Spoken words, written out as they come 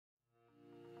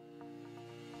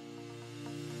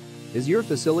Is your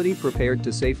facility prepared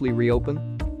to safely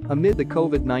reopen? Amid the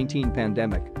COVID-19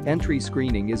 pandemic, entry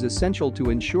screening is essential to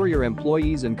ensure your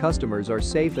employees and customers are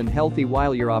safe and healthy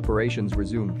while your operations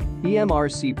resume.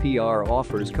 EMR-CPR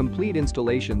offers complete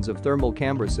installations of thermal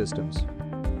camera systems.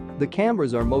 The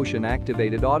cameras are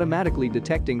motion-activated, automatically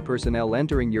detecting personnel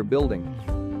entering your building.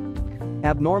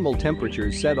 Abnormal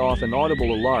temperatures set off an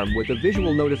audible alarm with a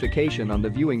visual notification on the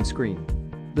viewing screen.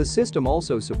 The system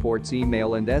also supports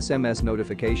email and SMS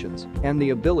notifications and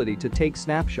the ability to take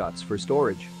snapshots for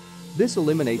storage. This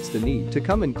eliminates the need to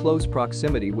come in close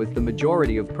proximity with the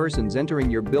majority of persons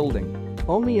entering your building.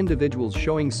 Only individuals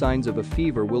showing signs of a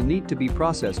fever will need to be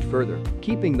processed further,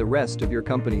 keeping the rest of your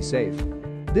company safe.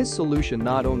 This solution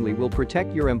not only will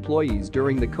protect your employees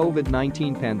during the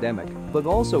COVID-19 pandemic, but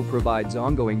also provides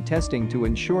ongoing testing to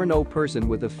ensure no person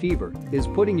with a fever is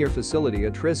putting your facility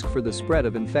at risk for the spread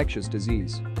of infectious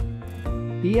disease.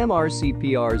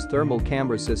 EMR-CPR's thermal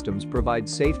camera systems provide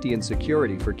safety and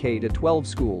security for K-12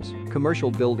 schools,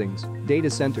 commercial buildings, data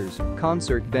centers,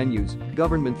 concert venues,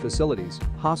 government facilities,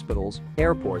 hospitals,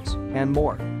 airports, and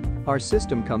more. Our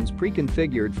system comes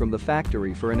pre-configured from the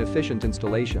factory for an efficient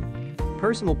installation.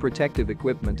 Personal protective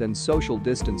equipment and social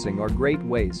distancing are great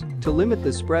ways to limit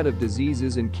the spread of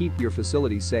diseases and keep your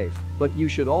facility safe, but you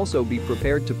should also be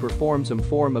prepared to perform some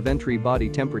form of entry body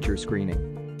temperature screening.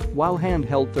 While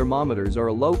handheld thermometers are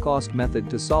a low-cost method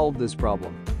to solve this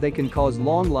problem, they can cause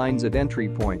long lines at entry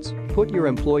points, put your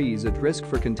employees at risk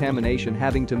for contamination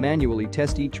having to manually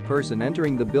test each person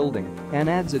entering the building, and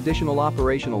adds additional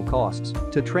operational costs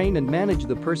to train and manage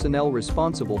the personnel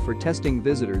responsible for testing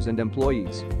visitors and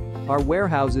employees. Our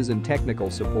warehouses and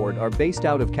technical support are based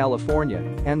out of California,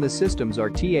 and the systems are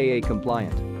TAA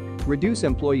compliant. Reduce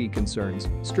employee concerns,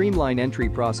 streamline entry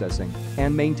processing,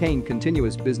 and maintain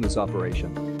continuous business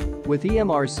operation. With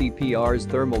EMR-CPR's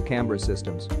thermal camera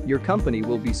systems, your company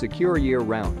will be secure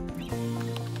year-round.